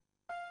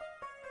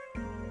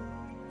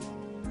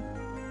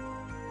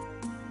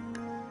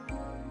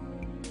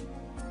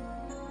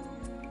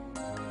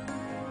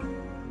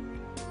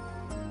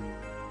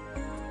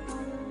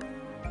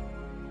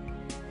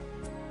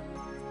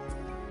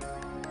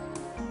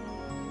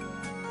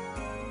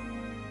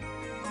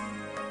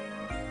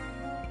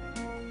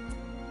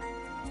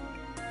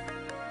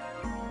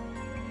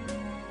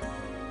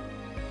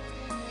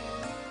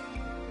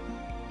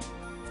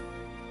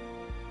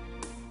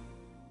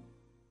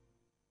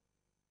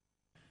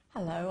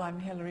Hello, I'm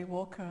Hilary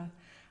Walker,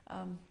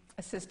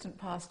 Assistant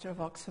Pastor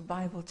of Oxford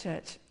Bible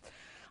Church.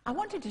 I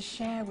wanted to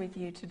share with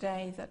you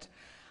today that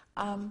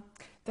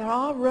there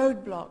are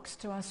roadblocks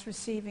to us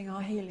receiving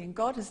our healing.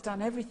 God has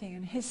done everything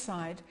on his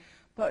side,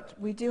 but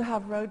we do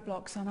have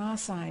roadblocks on our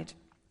side.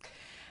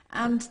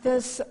 And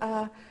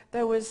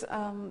there was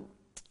an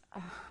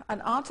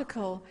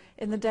article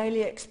in the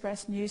Daily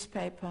Express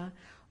newspaper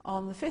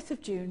on the 5th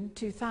of June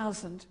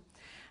 2000.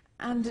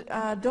 And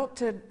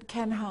Dr.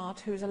 Ken Hart,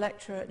 who's a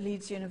lecturer at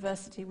Leeds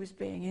University, was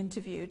being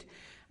interviewed.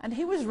 And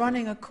he was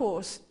running a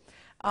course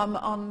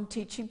on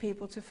teaching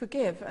people to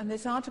forgive. And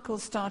this article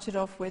started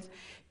off with,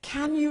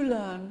 "Can you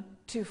learn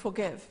to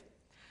forgive?"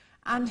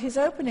 And his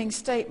opening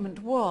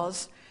statement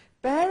was,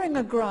 "Bearing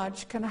a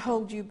grudge can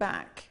hold you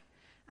back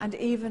and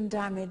even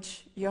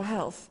damage your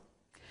health."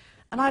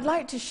 And I'd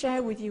like to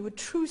share with you a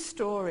true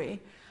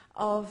story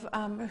of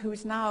who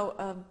is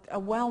now a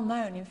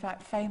well-known, in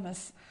fact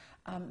famous,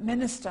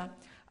 minister.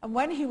 And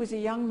when he was a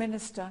young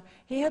minister,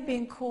 he had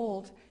been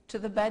called to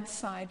the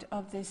bedside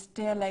of this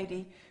dear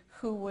lady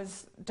who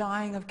was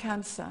dying of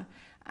cancer.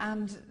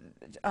 And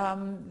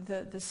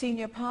the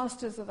senior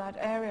pastors of that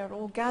area had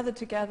all gathered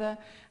together,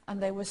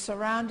 and they were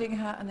surrounding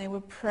her and they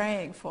were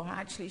praying for her.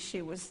 Actually,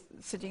 she was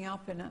sitting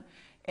up in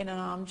an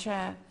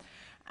armchair.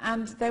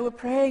 And they were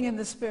praying in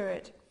the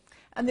Spirit.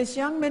 And this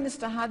young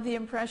minister had the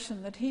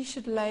impression that he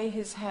should lay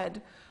his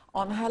head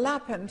on her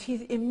lap, and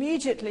he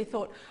immediately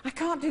thought, "I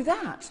can't do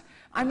that.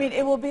 I mean,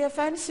 it will be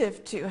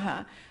offensive to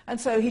her." And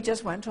so he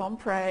just went on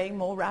praying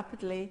more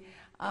rapidly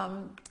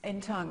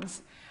in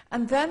tongues.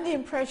 And then the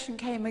impression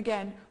came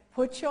again,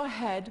 "Put your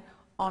head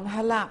on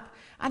her lap."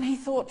 And he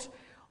thought,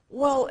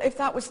 well, if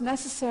that was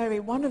necessary,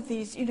 one of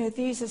these,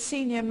 these are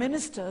senior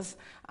ministers,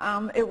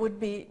 it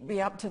would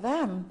be up to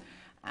them.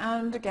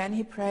 And again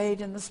he prayed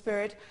in the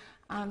Spirit.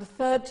 And the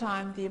third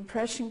time, the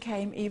impression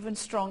came even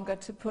stronger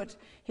to put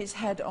his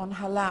head on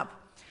her lap.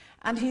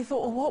 And he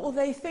thought, well, what will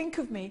they think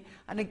of me?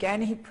 And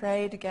again, he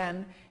prayed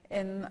again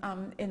in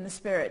the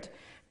Spirit.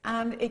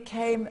 And it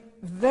came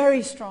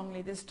very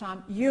strongly this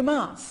time, "You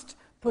must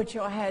put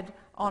your head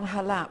on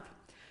her lap."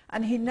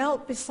 And he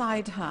knelt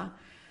beside her,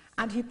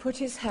 and he put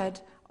his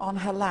head on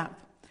her lap.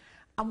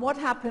 And what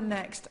happened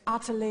next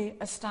utterly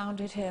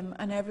astounded him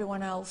and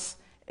everyone else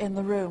in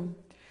the room,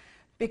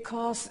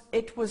 because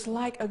it was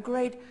like a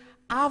great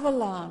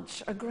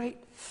avalanche, a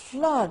great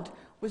flood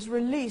was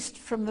released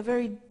from the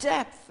very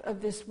depth of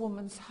this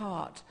woman's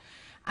heart.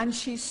 And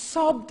she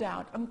sobbed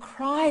out and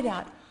cried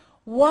out,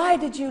 "Why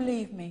did you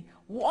leave me?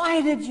 Why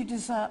did you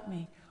desert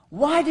me?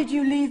 Why did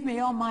you leave me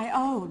on my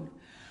own?"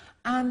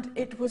 And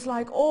it was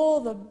like all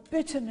the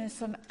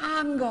bitterness and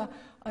anger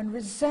and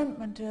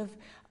resentment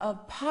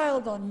of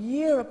piled on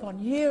year upon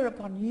year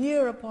upon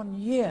year upon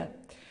year.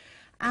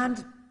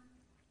 And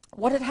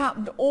what had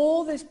happened,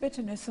 all this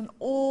bitterness and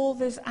all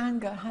this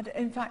anger had,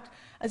 in fact,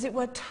 as it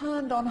were,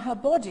 turned on her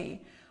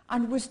body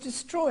and was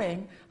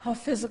destroying her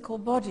physical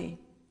body.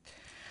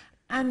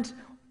 And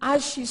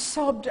as she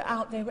sobbed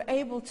out, they were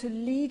able to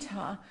lead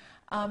her,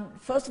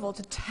 first of all,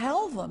 to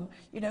tell them,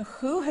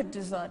 who had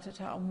deserted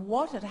her and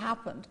what had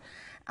happened.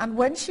 And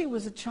when she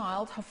was a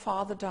child, her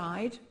father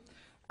died,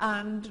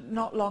 and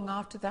not long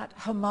after that,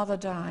 her mother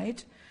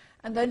died.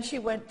 And then she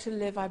went to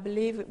live, I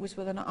believe it was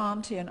with an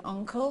auntie and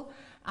uncle,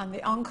 and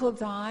the uncle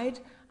died,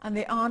 and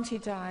the auntie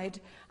died,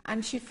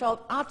 and she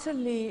felt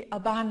utterly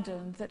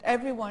abandoned, that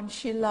everyone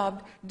she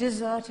loved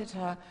deserted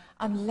her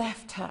and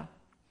left her.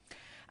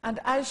 And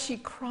as she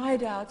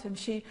cried out and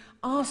she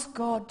asked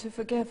God to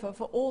forgive her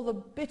for all the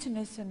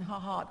bitterness in her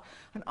heart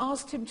and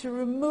asked him to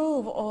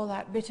remove all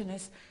that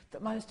bitterness, the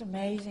most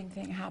amazing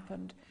thing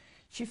happened.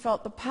 She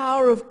felt the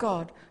power of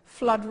God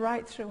flood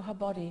right through her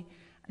body,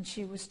 and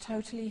she was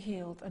totally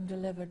healed and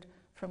delivered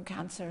from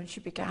cancer, and she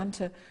began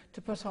to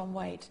put on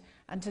weight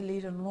and to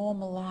lead a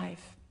normal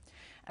life.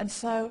 And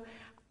so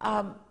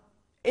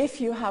if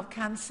you have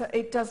cancer,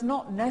 it does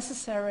not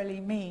necessarily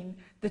mean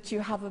that you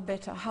have a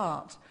bitter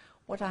heart.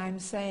 What I'm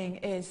saying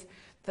is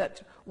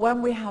that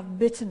when we have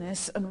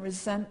bitterness and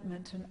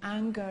resentment and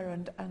anger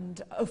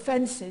and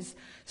offenses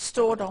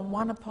stored on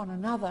one upon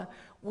another,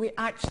 we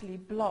actually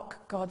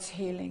block God's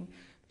healing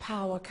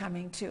power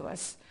coming to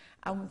us.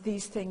 And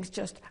these things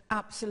just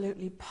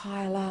absolutely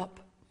pile up.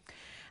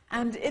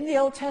 And in the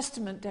Old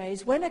Testament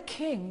days, when a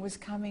king was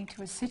coming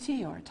to a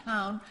city or a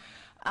town,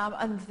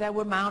 and there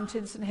were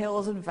mountains and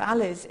hills and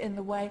valleys in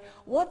the way,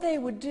 what they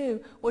would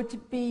do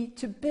would be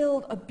to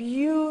build a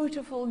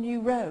beautiful new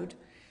road.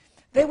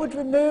 They would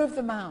remove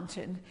the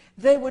mountain,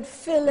 they would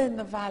fill in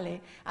the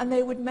valley, and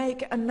they would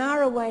make a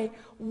narrow way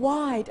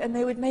wide, and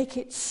they would make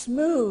it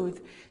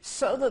smooth,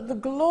 so that the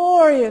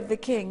glory of the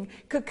king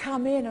could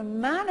come in and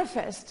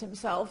manifest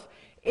himself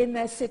in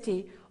their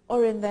city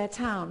or in their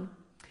town.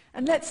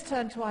 And let's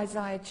turn to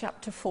Isaiah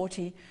chapter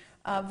 40,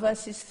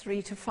 verses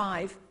 3 to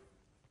 5.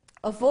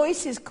 A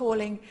voice is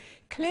calling,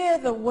 "Clear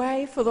the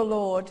way for the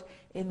Lord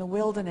in the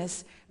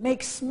wilderness.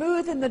 Make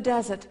smooth in the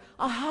desert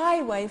a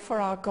highway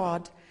for our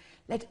God.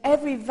 Let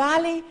every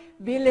valley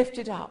be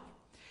lifted up."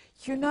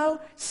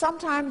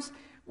 Sometimes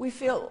we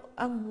feel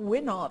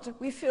we're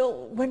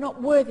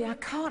not worthy. I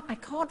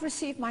can't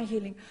receive my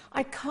healing.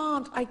 I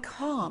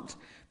can't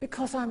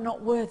because I'm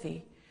not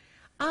worthy.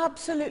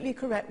 Absolutely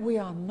correct. We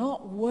are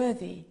not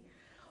worthy.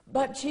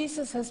 But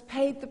Jesus has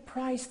paid the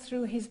price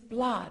through his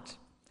blood.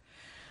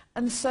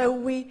 And so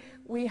we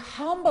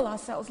humble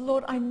ourselves.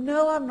 Lord, I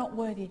know I'm not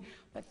worthy,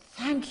 but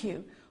thank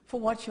you for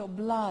what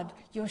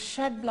your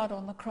shed blood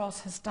on the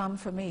cross has done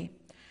for me.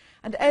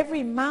 And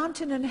every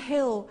mountain and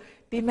hill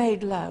be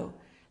made low.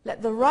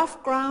 Let the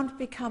rough ground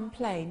become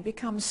plain,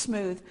 become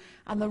smooth,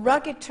 and the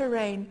rugged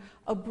terrain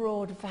a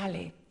broad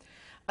valley.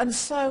 And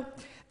so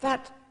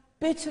that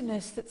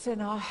bitterness that's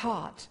in our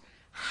heart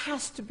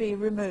has to be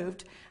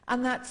removed,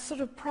 and that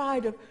sort of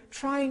pride of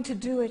trying to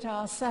do it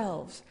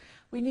ourselves.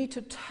 We need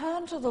to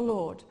turn to the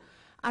Lord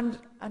and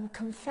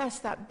confess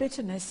that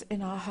bitterness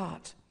in our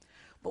heart.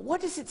 But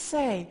what does it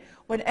say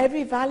when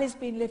every valley's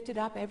been lifted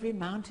up, every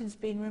mountain's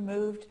been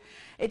removed?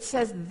 It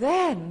says,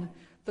 then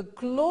the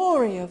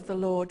glory of the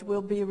Lord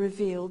will be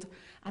revealed,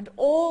 and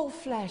all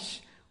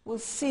flesh will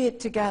see it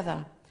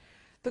together.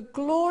 The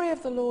glory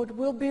of the Lord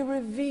will be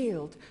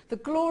revealed. The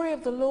glory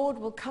of the Lord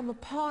will come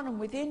upon and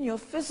within your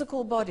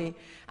physical body,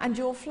 and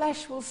your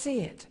flesh will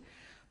see it,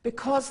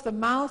 because the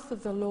mouth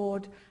of the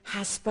Lord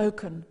has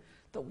spoken.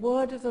 The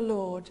word of the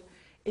Lord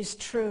is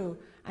true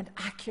and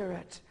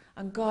accurate,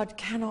 and God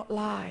cannot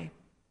lie.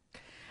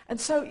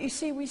 And so, you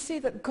see, we see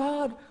that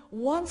God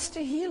wants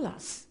to heal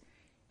us.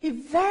 He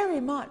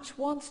very much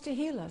wants to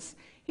heal us.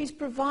 He's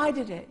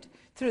provided it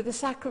through the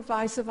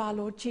sacrifice of our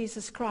Lord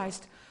Jesus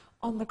Christ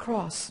on the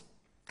cross.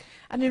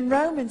 And in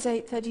Romans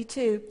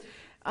 8:32,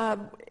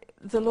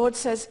 the Lord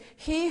says,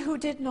 he who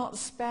did not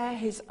spare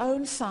his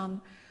own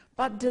son,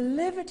 but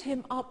delivered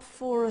him up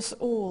for us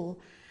all,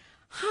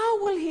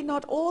 how will he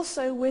not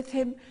also with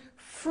him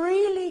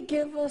freely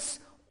give us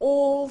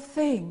all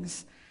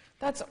things?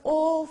 That's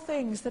all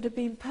things that have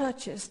been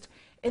purchased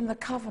in the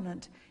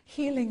covenant.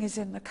 Healing is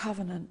in the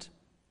covenant.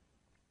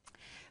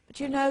 But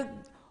you know,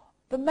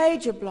 the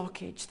major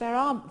blockage, there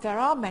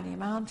are many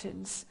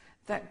mountains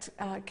that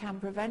can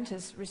prevent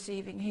us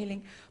receiving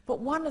healing, but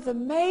one of the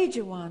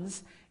major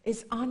ones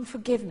is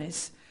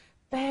unforgiveness,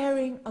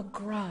 bearing a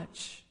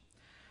grudge,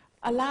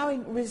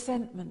 allowing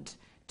resentment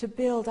to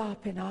build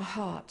up in our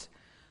heart.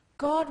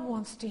 God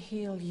wants to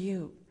heal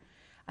you,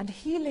 and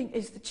healing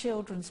is the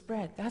children's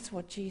bread. That's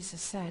what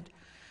Jesus said.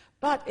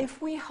 But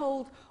if we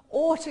hold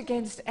aught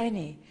against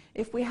any,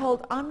 if we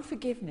hold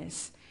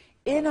unforgiveness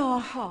in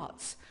our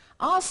hearts,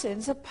 our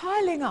sins are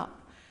piling up,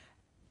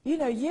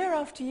 year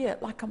after year,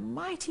 like a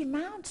mighty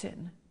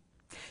mountain.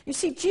 You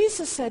see,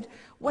 Jesus said,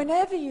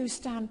 whenever you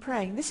stand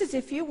praying, this is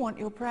if you want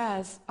your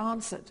prayers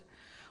answered,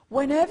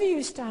 whenever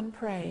you stand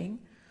praying,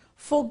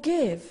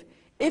 forgive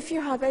if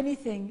you have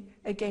anything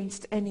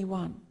against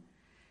anyone,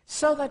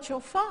 so that your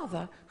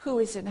Father who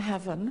is in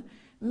heaven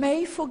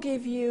may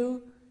forgive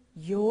you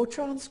your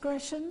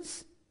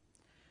transgressions.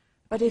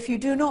 But if you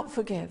do not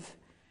forgive,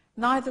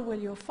 neither will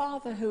your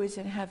Father who is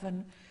in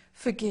heaven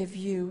forgive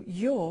you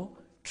your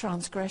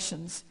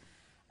transgressions.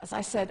 As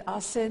I said,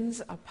 our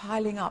sins are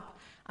piling up,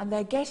 and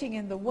they're getting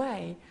in the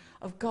way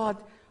of God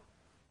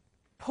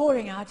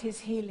pouring out his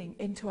healing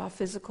into our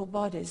physical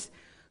bodies.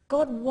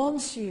 God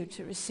wants you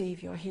to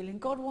receive your healing.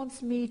 God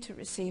wants me to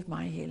receive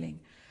my healing.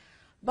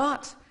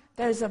 But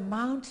there's a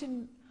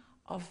mountain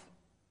of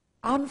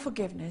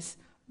unforgiveness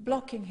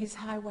blocking his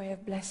highway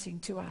of blessing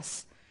to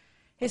us,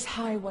 his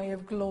highway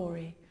of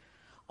glory,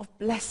 of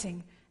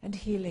blessing and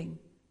healing.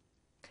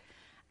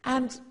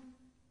 And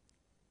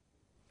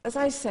as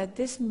I said,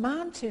 this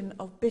mountain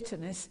of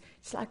bitterness,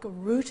 it's like a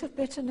root of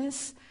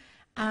bitterness,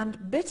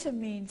 and bitter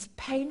means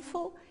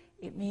painful,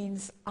 it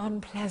means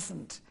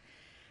unpleasant.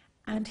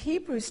 And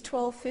Hebrews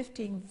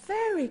 12:15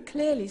 very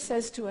clearly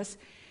says to us,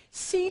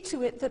 see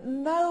to it that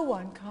no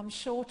one comes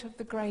short of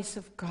the grace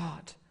of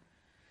God.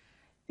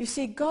 You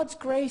see, God's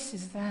grace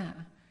is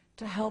there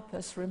to help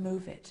us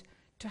remove it,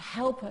 to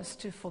help us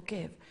to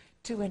forgive,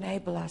 to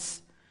enable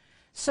us,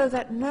 so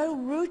that no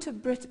root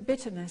of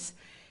bitterness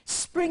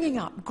springing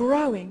up,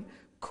 growing,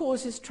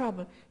 causes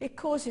trouble. It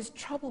causes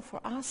trouble for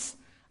us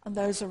and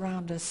those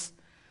around us,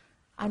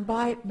 and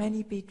by it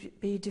many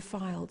be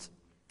defiled.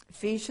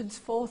 Ephesians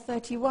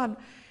 4:31,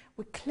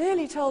 we're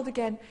clearly told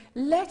again,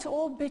 let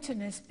all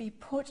bitterness be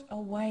put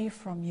away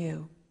from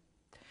you.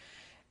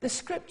 The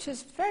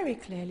scriptures very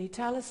clearly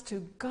tell us to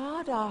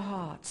guard our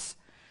hearts.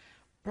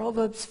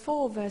 Proverbs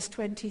 4 verse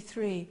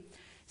 23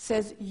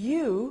 says,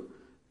 you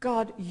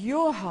guard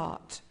your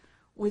heart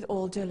with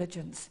all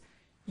diligence.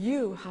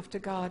 You have to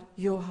guard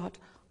your heart.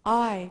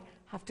 I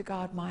have to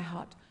guard my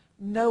heart.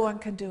 No one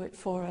can do it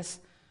for us.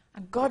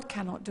 And God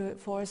cannot do it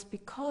for us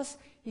because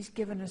he's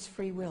given us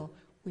free will.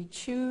 We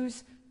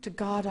choose to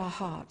guard our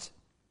heart,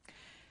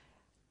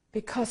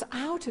 because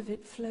out of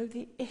it flow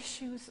the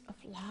issues of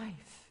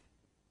life.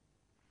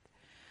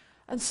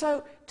 And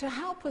so, to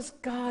help us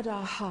guard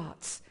our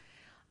hearts,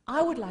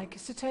 I would like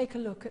us to take a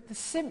look at the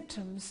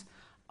symptoms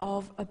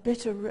of a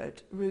bitter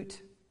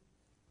root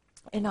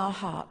in our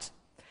heart.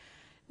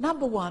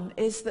 Number one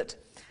is that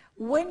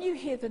when you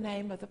hear the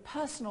name of the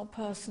person or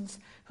persons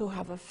who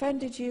have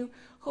offended you,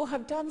 who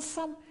have done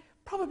some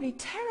probably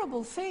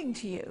terrible thing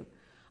to you,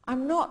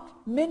 I'm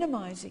not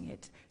minimizing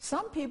it.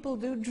 Some people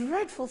do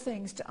dreadful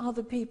things to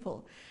other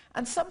people,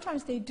 and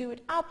sometimes they do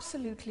it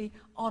absolutely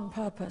on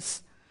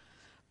purpose.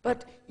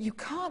 But you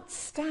can't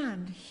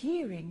stand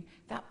hearing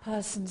that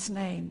person's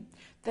name.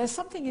 There's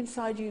something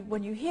inside you,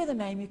 when you hear the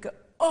name, you go,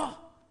 oh!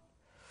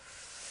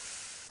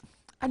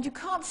 And you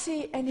can't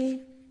see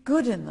any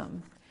good in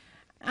them.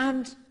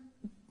 And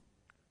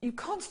you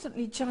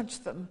constantly judge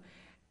them.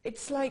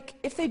 It's like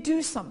if they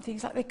do something,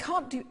 it's like they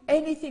can't do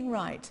anything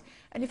right.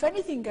 And if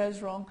anything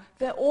goes wrong,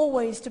 they're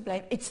always to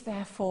blame. It's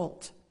their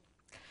fault.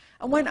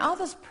 And when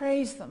others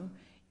praise them,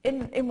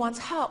 in one's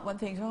heart, one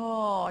thinks,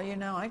 oh, you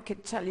know, I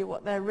could tell you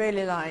what they're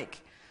really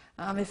like.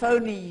 If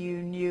only you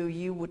knew,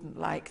 you wouldn't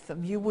like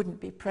them. You wouldn't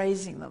be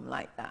praising them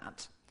like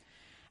that.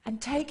 And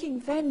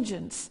taking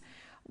vengeance,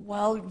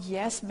 well,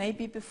 yes,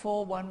 maybe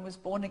before one was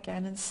born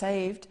again and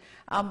saved,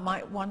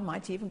 one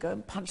might even go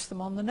and punch them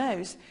on the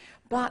nose.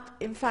 But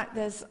in fact,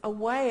 there's a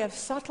way of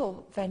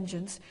subtle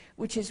vengeance,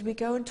 which is we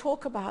go and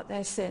talk about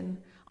their sin.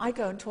 I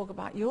go and talk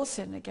about your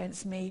sin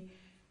against me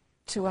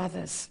to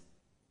others.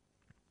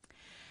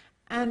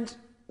 And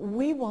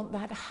we want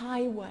that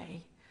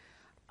highway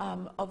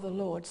of the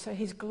Lord so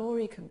his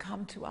glory can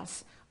come to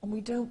us. And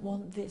we don't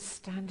want this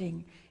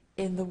standing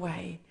in the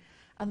way.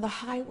 And the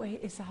highway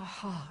is our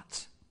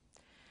heart.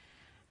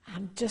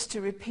 And just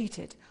to repeat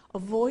it, a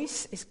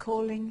voice is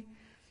calling,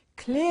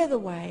 clear the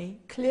way,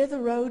 clear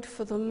the road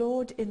for the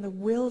Lord in the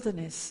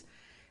wilderness.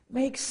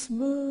 Make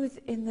smooth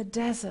in the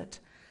desert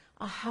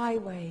a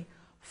highway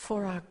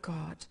for our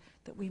God,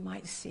 that we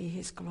might see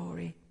his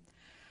glory.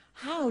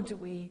 How do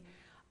we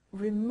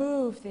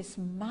remove this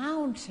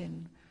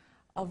mountain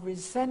of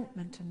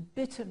resentment and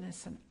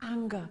bitterness and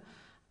anger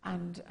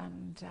and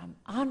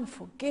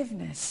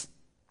unforgiveness?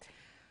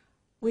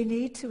 We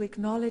need to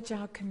acknowledge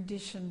our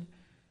condition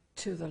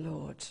to the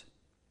Lord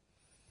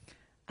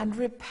and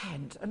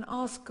repent and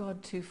ask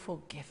God to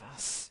forgive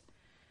us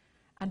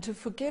and to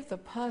forgive the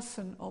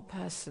person or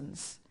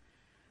persons,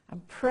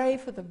 and pray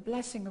for the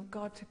blessing of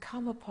God to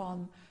come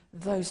upon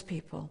those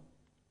people.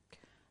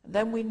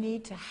 Then we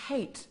need to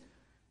hate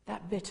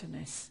that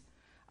bitterness,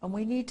 and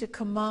we need to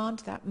command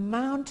that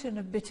mountain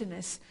of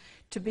bitterness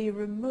to be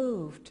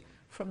removed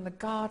from the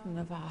garden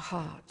of our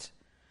heart.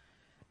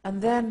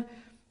 And then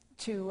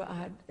to,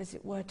 as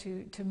it were,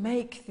 to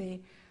make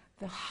the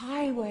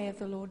highway of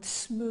the Lord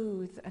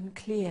smooth and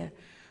clear,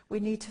 we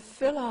need to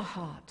fill our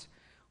heart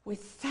with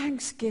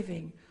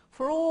thanksgiving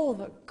for all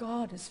that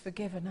God has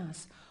forgiven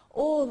us,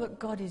 all that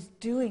God is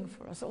doing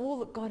for us, all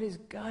that God is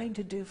going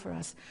to do for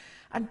us,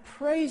 and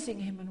praising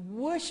him and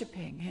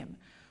worshiping him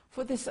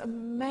for this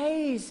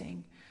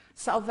amazing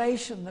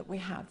salvation that we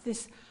have,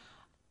 this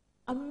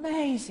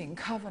amazing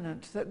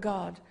covenant that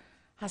God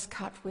has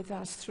cut with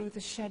us through the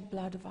shed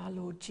blood of our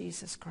Lord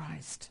Jesus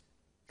Christ.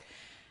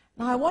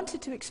 Now, I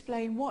wanted to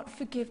explain what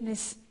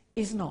forgiveness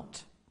is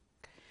not.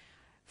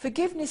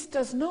 Forgiveness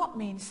does not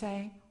mean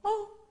saying,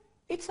 oh,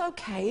 it's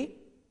okay.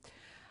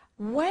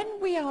 When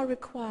we are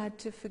required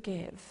to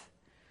forgive,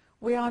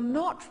 we are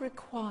not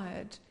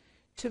required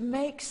to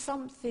make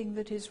something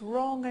that is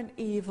wrong and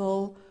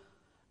evil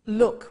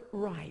look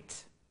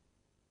right.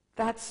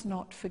 That's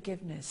not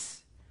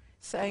forgiveness.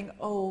 Saying,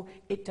 oh,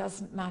 it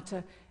doesn't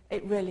matter,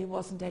 it really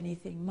wasn't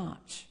anything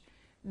much.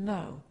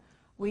 No,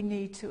 we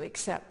need to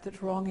accept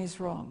that wrong is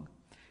wrong.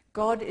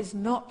 God is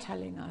not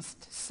telling us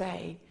to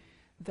say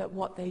that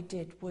what they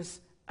did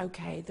was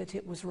okay, that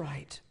it was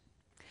right.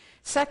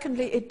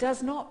 Secondly, it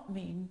does not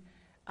mean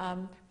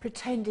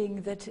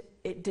pretending that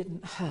it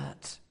didn't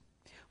hurt.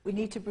 We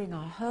need to bring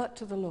our hurt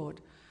to the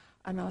Lord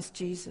and ask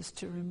Jesus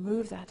to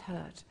remove that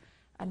hurt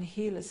and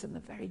heal us in the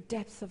very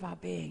depths of our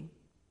being.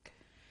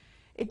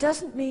 It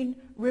doesn't mean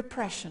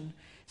repression,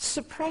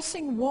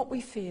 suppressing what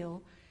we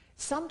feel.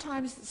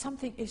 Sometimes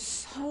something is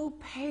so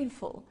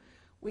painful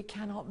we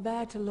cannot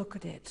bear to look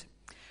at it.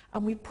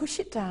 And we push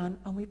it down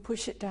and we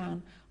push it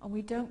down, and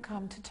we don't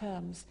come to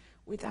terms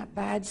with that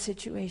bad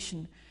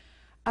situation.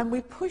 And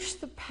we push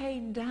the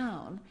pain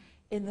down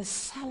in the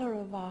cellar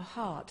of our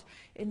heart,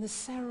 in the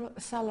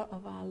cellar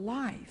of our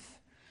life.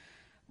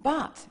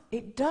 But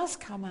it does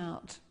come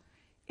out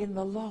in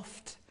the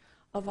loft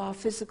of our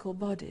physical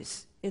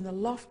bodies, in the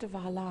loft of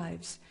our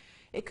lives.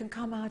 It can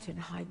come out in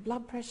high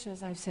blood pressure,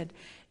 as I've said,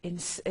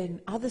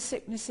 in other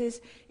sicknesses,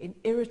 in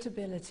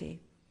irritability,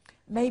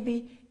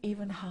 maybe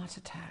even heart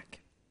attack.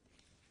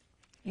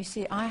 You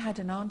see, I had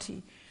an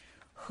auntie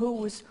who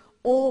was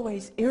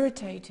always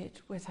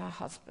irritated with her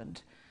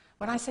husband.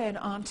 When I say an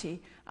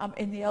auntie,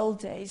 in the old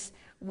days,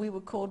 we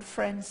were called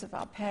friends of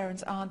our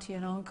parents, auntie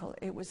and uncle.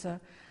 It was a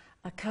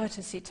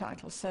courtesy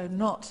title, so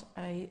not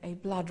a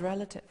blood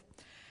relative.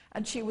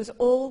 And she was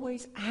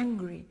always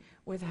angry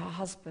with her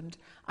husband.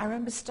 I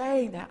remember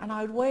staying there, and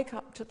I would wake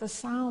up to the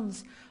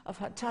sounds of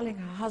her telling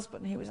her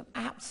husband he was an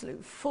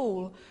absolute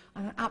fool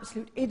and an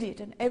absolute idiot,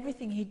 and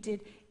everything he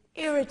did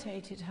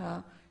irritated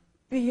her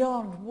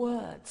beyond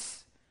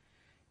words.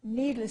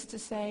 Needless to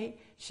say,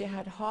 she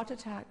had heart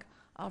attack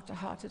after a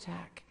heart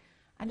attack.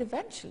 And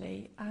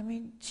eventually,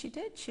 she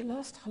did. She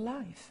lost her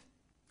life.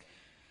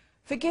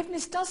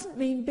 Forgiveness doesn't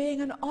mean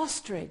being an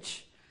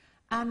ostrich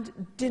and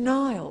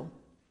denial.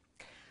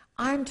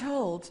 I'm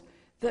told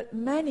that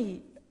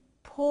many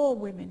poor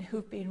women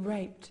who've been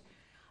raped,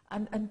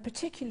 and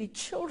particularly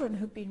children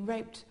who've been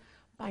raped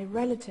by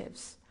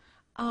relatives,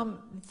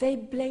 they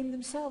blame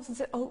themselves and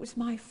say, oh, it was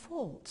my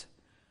fault.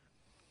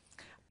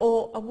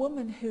 Or a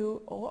woman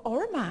who,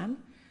 or a man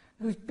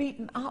who's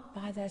beaten up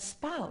by their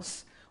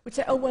spouse would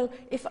say, oh, well,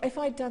 if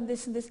I'd done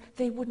this and this,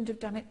 they wouldn't have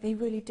done it. They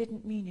really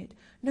didn't mean it.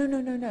 No,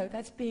 no, no, no.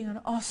 That's being an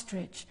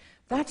ostrich.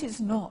 That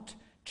is not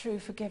true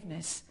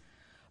forgiveness.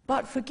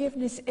 But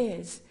forgiveness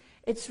is.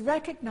 It's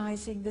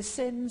recognizing the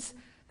sins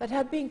that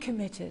have been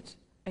committed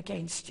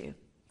against you.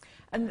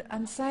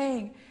 And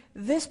saying,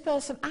 this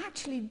person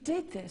actually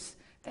did this.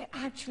 They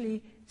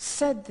actually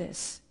said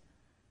this.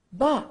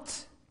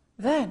 But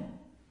then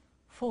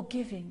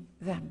forgiving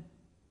them.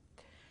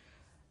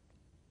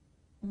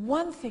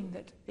 One thing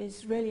that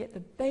is really at the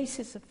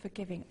basis of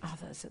forgiving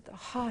others, at the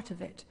heart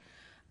of it,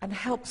 and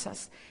helps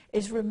us,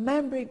 is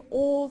remembering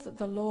all that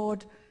the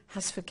Lord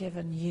has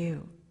forgiven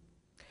you.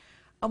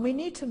 And we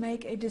need to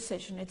make a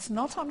decision. It's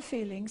not on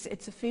feelings,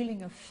 it's a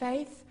feeling of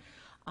faith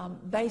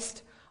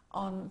based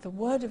on the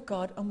Word of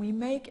God, and we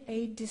make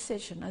a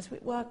decision, as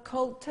it were,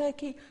 cold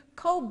turkey,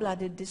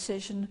 cold-blooded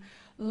decision.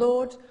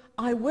 Lord,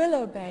 I will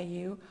obey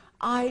you.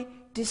 I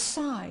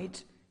decide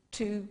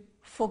to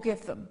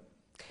forgive them.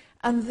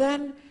 And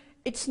then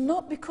it's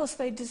not because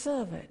they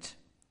deserve it.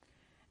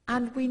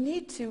 And we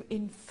need to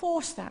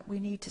enforce that. We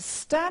need to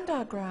stand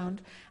our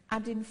ground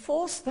and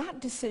enforce that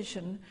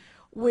decision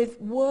with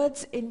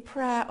words in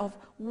prayer of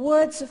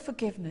words of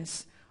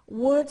forgiveness,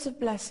 words of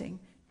blessing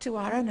to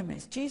our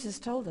enemies. Jesus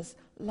told us,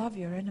 love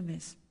your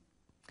enemies.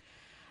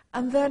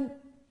 And then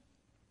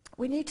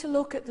we need to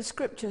look at the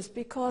scriptures,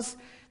 because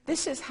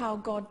this is how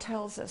God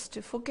tells us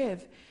to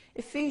forgive.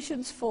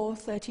 Ephesians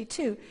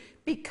 4:32,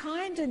 be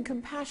kind and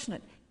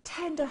compassionate,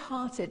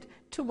 tender-hearted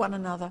to one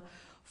another,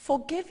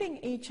 forgiving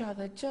each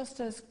other just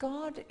as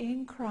God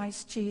in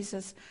Christ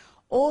Jesus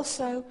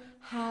also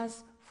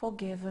has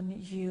forgiven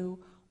you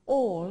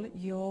all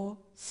your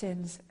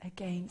sins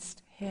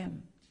against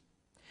him.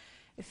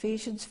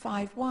 Ephesians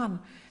 5:1,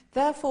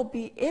 therefore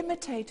be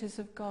imitators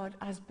of God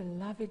as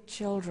beloved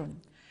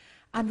children,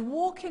 and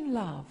walk in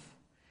love,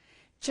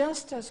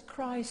 just as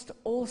Christ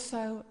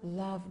also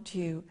loved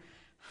you.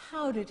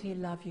 How did he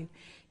love you?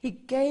 He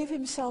gave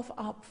himself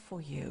up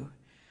for you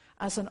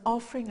as an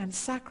offering and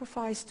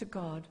sacrifice to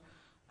God,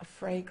 a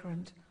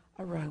fragrant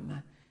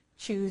aroma.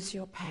 Choose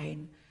your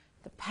pain,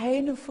 the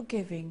pain of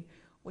forgiving,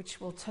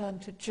 which will turn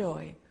to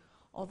joy,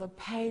 or the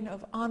pain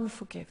of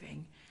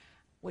unforgiving,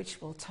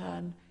 which will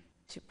turn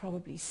to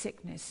probably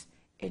sickness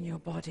in your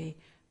body,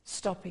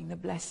 stopping the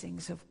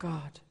blessings of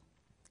God.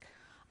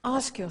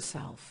 Ask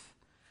yourself,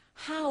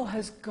 how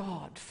has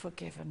God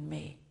forgiven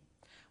me?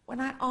 When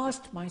I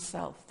asked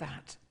myself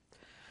that,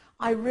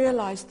 I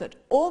realized that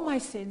all my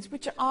sins,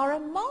 which are a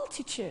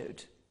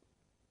multitude,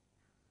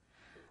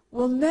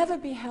 will never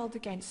be held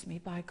against me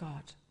by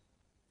God.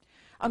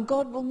 And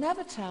God will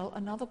never tell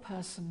another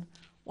person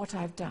what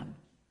I've done.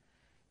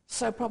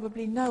 So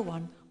probably no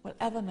one will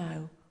ever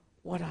know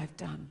what I've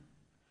done.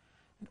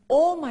 And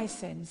all my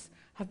sins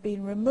have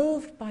been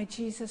removed by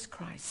Jesus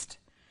Christ.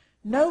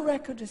 No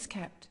record is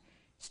kept.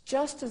 It's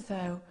just as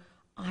though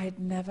I had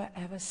never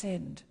ever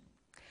sinned.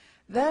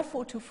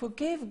 Therefore, to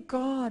forgive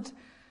God,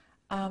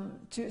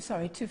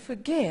 to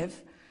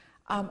forgive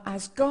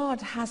as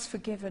God has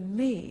forgiven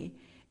me,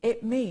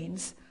 it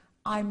means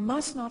I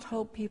must not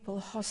hold people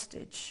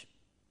hostage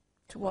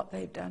to what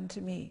they've done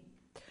to me.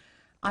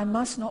 I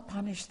must not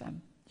punish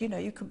them. You know,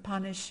 you can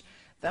punish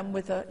them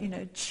with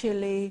a,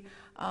 chilly,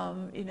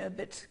 a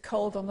bit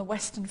cold on the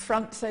Western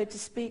Front, so to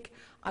speak.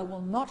 I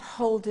will not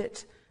hold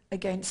it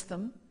against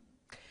them.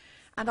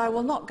 And I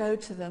will not go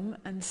to them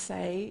and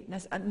say,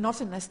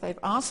 not unless they've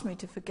asked me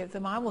to forgive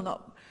them, I will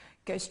not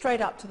go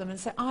straight up to them and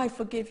say, I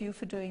forgive you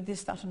for doing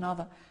this, that, and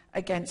other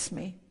against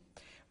me.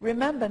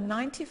 Remember,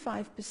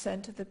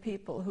 95% of the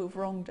people who've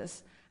wronged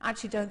us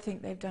actually don't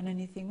think they've done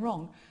anything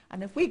wrong.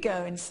 And if we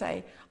go and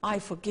say, I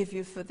forgive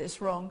you for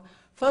this wrong,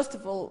 first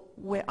of all,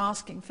 we're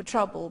asking for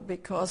trouble,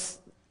 because,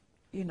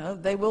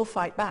 they will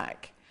fight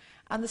back.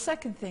 And the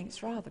second thing,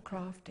 it's rather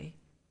crafty.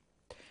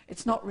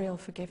 It's not real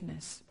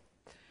forgiveness.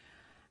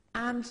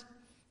 And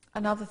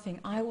another thing,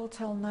 I will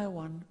tell no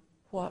one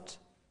what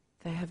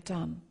they have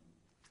done.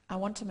 I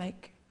want to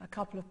make a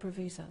couple of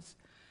provisos.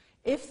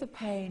 If the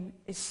pain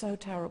is so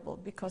terrible,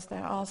 because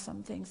there are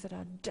some things that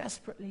are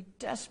desperately,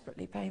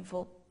 desperately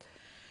painful,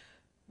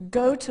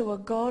 go to a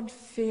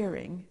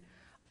God-fearing,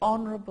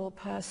 honorable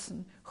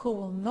person who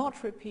will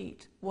not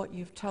repeat what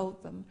you've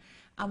told them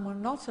and will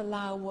not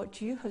allow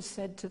what you have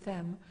said to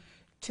them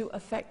to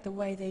affect the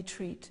way they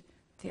treat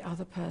the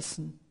other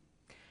person.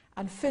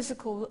 And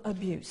physical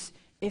abuse,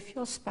 if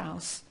your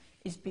spouse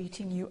is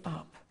beating you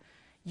up,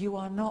 you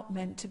are not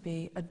meant to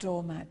be a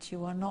doormat.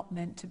 You are not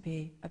meant to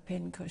be a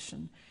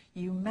pincushion.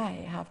 You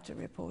may have to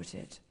report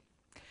it.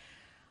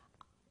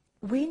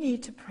 we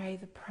need to pray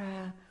the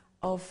prayer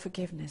of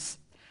forgiveness.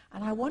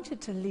 And I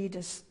wanted to lead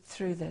us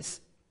through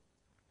this.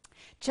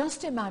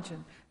 Just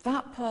imagine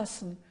that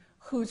person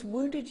who's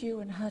wounded you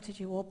and hurted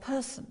you, or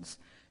persons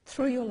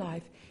through your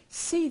life,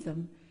 see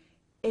them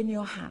in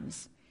your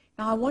hands.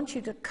 Now I want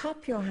you to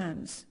cup your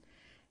hands.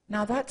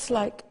 Now that's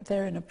like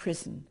they're in a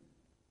prison.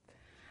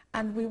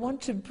 And we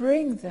want to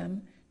bring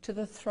them to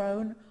the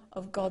throne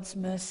of God's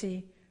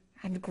mercy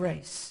and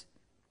grace.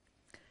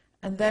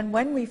 And then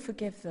when we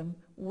forgive them,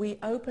 we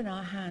open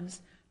our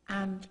hands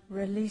and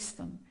release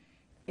them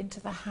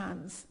into the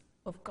hands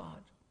of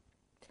God.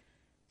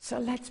 So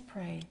let's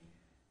pray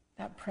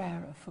that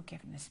prayer of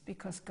forgiveness,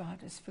 because God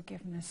has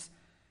forgiven us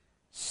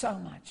so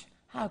much.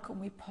 How can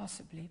we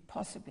possibly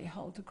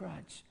hold a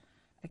grudge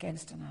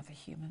against another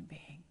human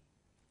being?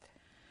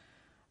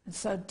 And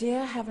so,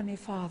 dear Heavenly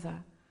Father,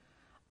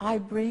 I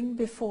bring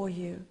before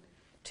you,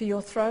 to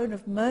your throne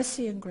of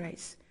mercy and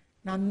grace,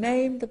 now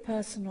name the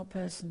person or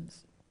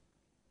persons.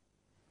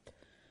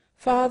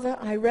 Father,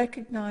 I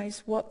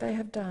recognize what they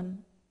have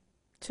done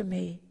to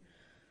me,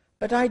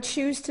 but I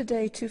choose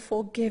today to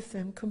forgive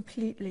them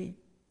completely.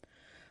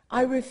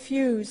 I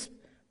refuse,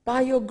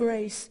 by your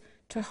grace,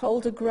 to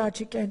hold a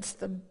grudge against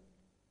them.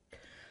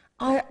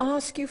 I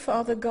ask you,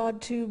 Father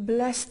God, to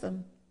bless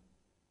them.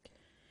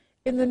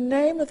 In the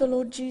name of the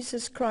Lord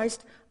Jesus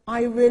Christ,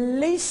 I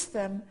release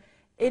them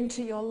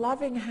into your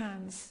loving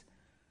hands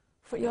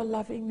for your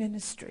loving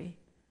ministry.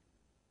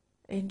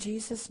 In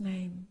Jesus'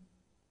 name,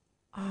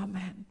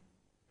 amen.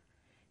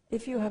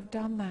 If you have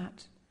done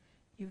that,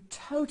 you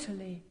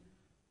totally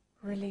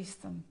release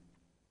them.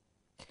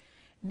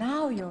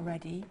 Now you're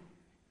ready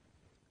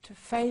to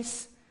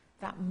face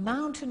that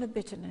mountain of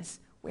bitterness.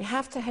 We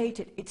have to hate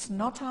it. It's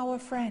not our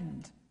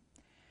friend.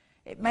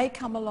 It may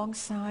come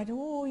alongside,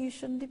 oh, you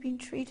shouldn't have been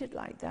treated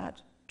like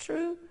that.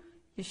 True,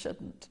 you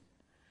shouldn't.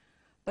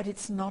 But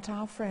it's not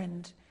our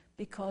friend,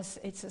 because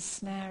it's a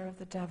snare of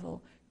the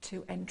devil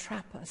to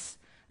entrap us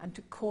and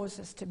to cause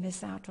us to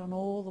miss out on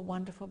all the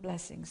wonderful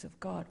blessings of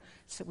God.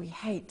 So we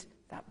hate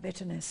that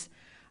bitterness,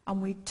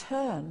 and we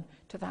turn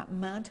to that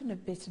mountain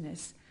of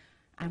bitterness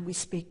and we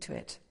speak to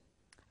it.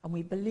 And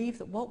we believe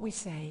that what we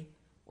say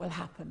will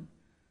happen.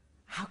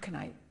 How can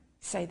I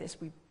say this?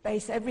 We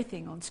base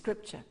everything on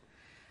Scripture.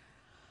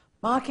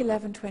 Mark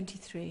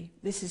 11:23,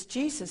 this is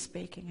Jesus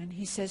speaking, and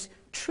he says,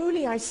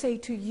 "Truly I say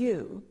to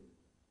you,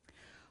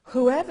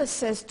 whoever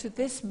says to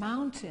this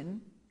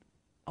mountain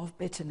of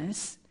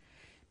bitterness,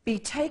 be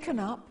taken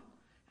up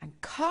and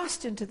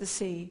cast into the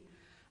sea,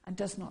 and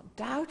does not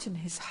doubt in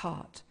his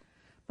heart,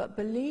 but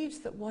believes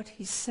that what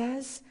he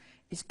says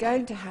is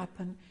going to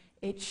happen,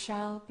 it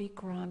shall be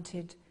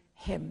granted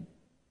him."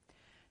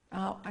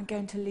 Now I'm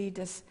going to lead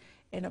us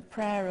in a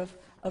prayer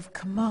of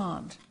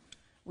command.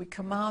 We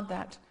command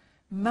that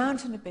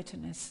mountain of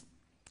bitterness.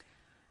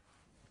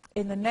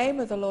 In the name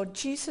of the Lord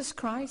Jesus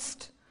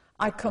Christ,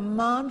 I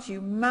command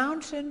you,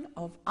 mountain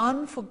of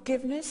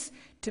unforgiveness,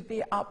 to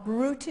be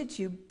uprooted.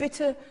 You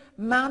bitter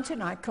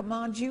mountain, I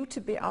command you to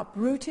be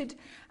uprooted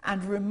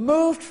and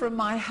removed from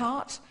my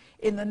heart.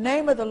 In the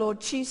name of the Lord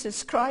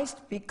Jesus Christ,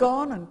 be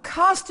gone and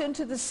cast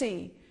into the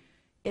sea.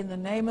 In the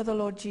name of the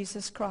Lord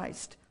Jesus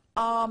Christ.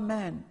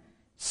 Amen.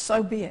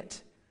 So be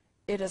it.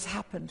 It has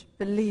happened.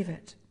 Believe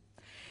it.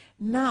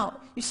 Now,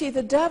 you see,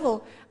 the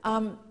devil,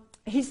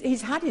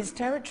 he's had his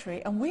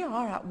territory, and we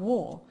are at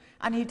war,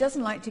 and he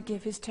doesn't like to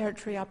give his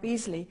territory up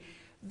easily.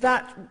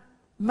 That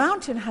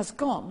mountain has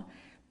gone,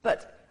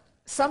 but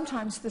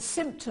sometimes the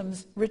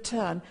symptoms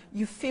return.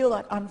 You feel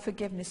that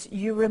unforgiveness.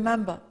 You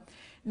remember.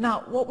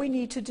 Now, what we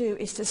need to do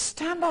is to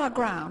stand our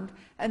ground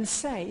and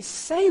say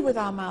with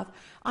our mouth,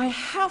 I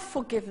have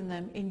forgiven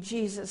them in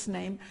Jesus'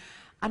 name,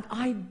 and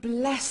I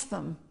bless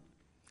them.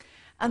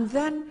 And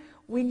then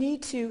we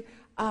need to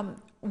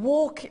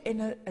walk in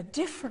a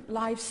different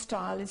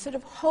lifestyle. Instead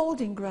of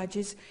holding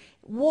grudges,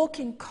 walk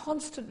in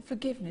constant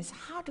forgiveness.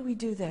 How do we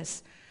do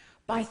this?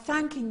 By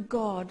thanking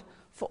God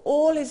for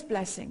all his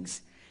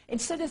blessings.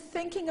 Instead of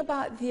thinking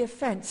about the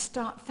offense,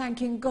 start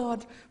thanking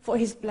God for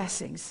his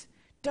blessings.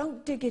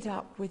 Don't dig it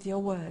up with your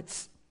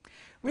words.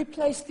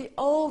 Replace the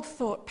old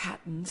thought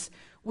patterns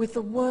with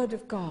the Word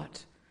of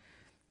God.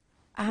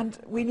 And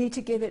we need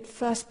to give it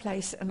first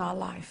place in our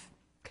life.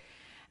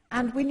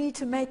 And we need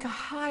to make a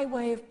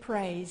highway of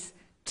praise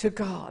to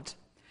God.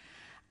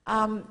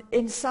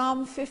 In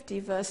Psalm 50,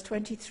 verse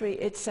 23,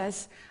 it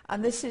says,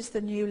 and this is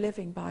the New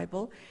Living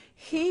Bible,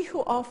 he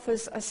who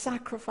offers a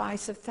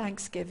sacrifice of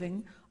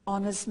thanksgiving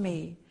honors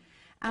me.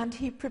 And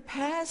he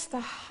prepares the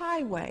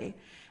highway.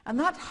 And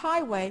that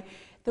highway,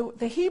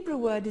 the Hebrew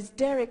word is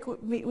derek,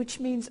 which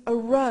means a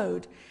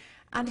road.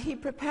 And he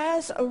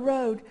prepares a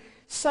road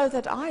so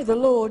that I, the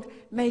Lord,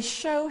 may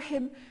show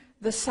him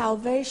the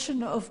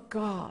salvation of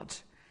God,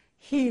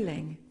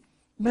 healing,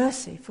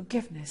 mercy,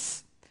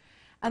 forgiveness.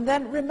 And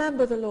then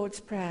remember the Lord's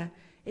Prayer.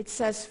 It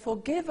says,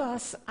 forgive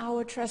us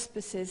our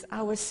trespasses,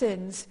 our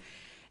sins,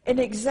 in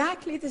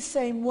exactly the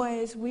same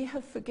way as we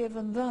have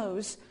forgiven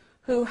those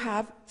who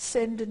have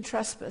sinned and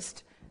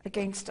trespassed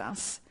against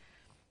us.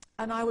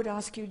 And I would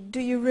ask you, do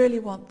you really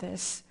want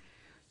this?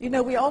 You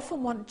know, we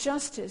often want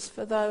justice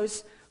for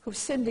those who've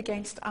sinned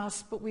against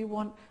us, but we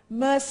want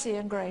mercy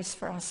and grace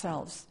for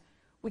ourselves.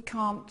 We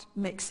can't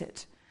mix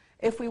it.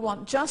 If we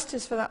want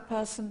justice for that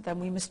person,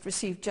 then we must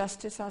receive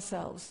justice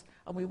ourselves,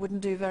 and we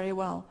wouldn't do very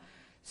well.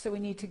 So we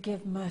need to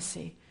give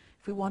mercy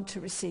if we want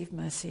to receive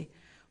mercy.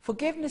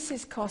 Forgiveness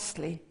is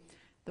costly.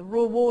 The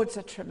rewards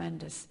are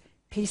tremendous.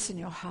 Peace in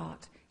your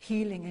heart,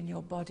 healing in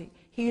your body,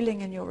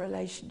 healing in your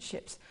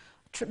relationships,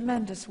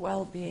 tremendous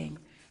well-being,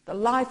 the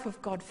life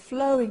of God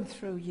flowing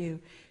through you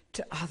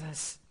to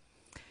others.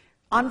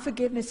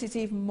 Unforgiveness is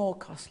even more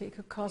costly. It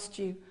could cost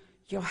you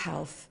your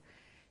health.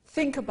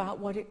 Think about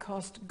what it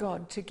cost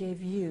God to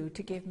give you,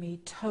 to give me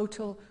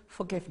total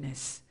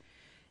forgiveness.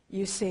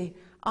 You see,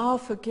 our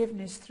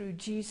forgiveness through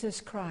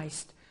Jesus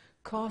Christ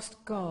cost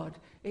God,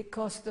 it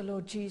cost the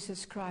Lord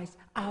Jesus Christ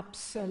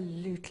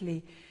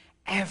absolutely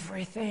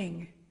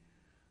everything.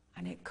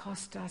 And it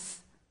cost us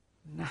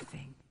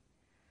nothing.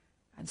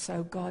 And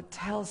so God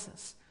tells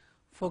us,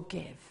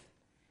 forgive,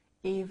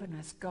 even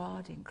as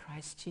God in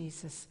Christ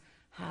Jesus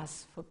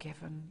has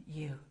forgiven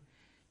you.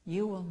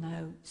 You will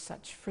know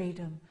such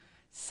freedom,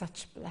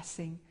 such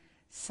blessing,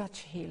 such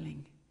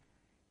healing.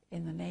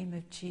 In the name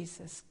of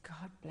Jesus,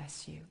 God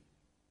bless you.